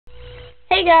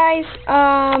Hey guys,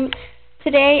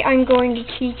 today I'm going to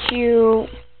teach you,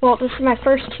 well, this is my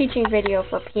first teaching video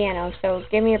for piano, so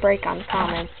give me a break on the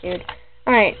comments, dude.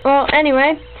 Alright, well,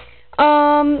 anyway,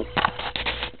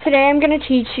 today I'm going to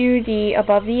teach you the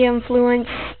Above the Influence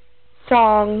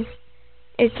song.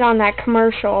 It's on that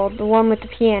commercial, the one with the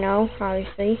piano,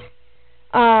 obviously.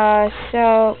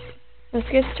 So, let's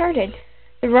get started.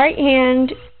 The right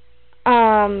hand,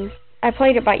 I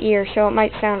played it by ear, so it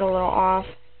might sound a little off.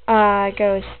 It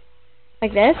goes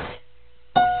like this.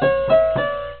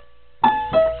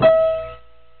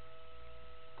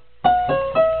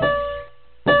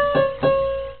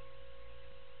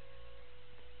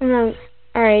 And then,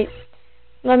 alright,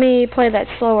 let me play that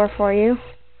slower for you,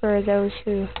 for those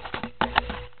who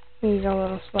need a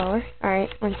little slower. Alright,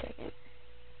 1 second.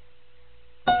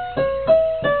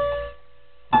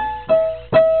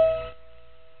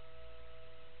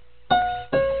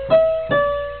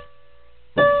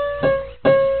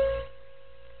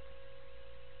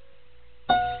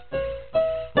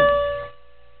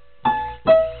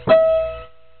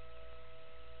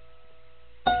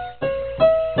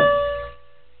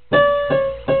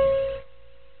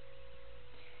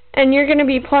 And you're going to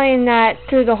be playing that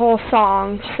through the whole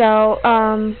song, so,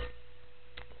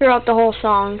 throughout the whole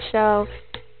song, so,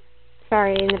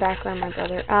 sorry, in the background, my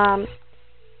brother.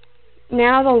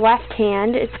 Now the left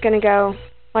hand, it's going to go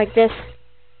like this.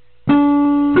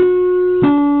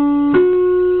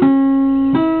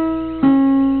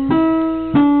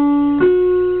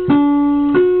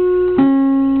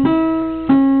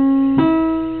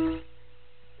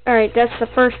 Alright, that's the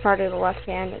first part of the left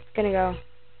hand. It's going to go.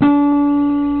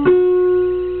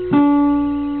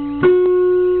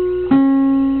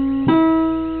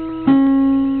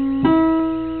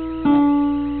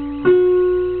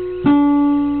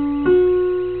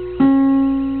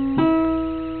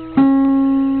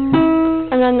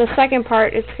 And then the second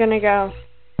part, it's going to go.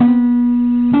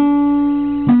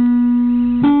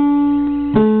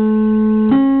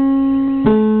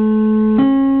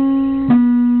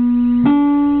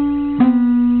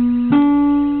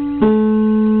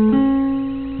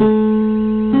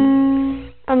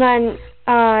 And then,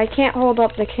 I can't hold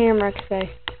up the camera because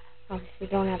I obviously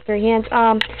don't have 3 hands.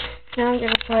 Now I'm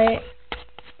going to play it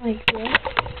like this.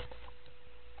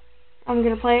 I'm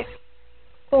going to play it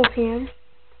both hands.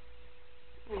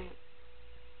 Alright.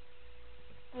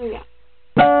 There we go.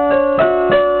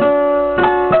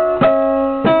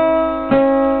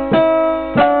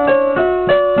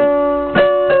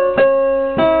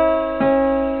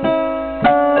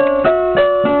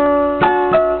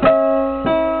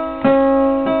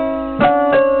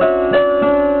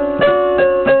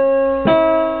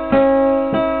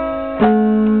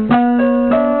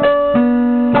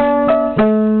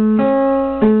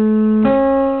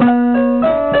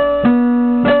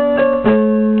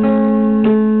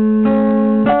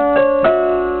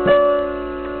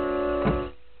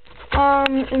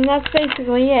 And that's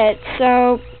basically it.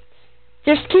 So,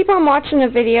 just keep on watching the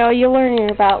video. You'll learn in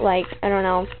about, like, I don't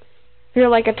know, if you're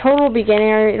like a total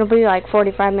beginner, it'll be like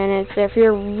 45 minutes. If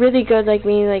you're really good like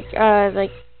me, like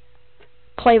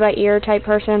play by ear type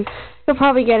person, you'll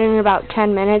probably get in about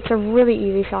 10 minutes. A really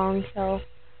easy song, so,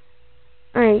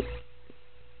 alright.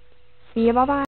 See ya, bye-bye.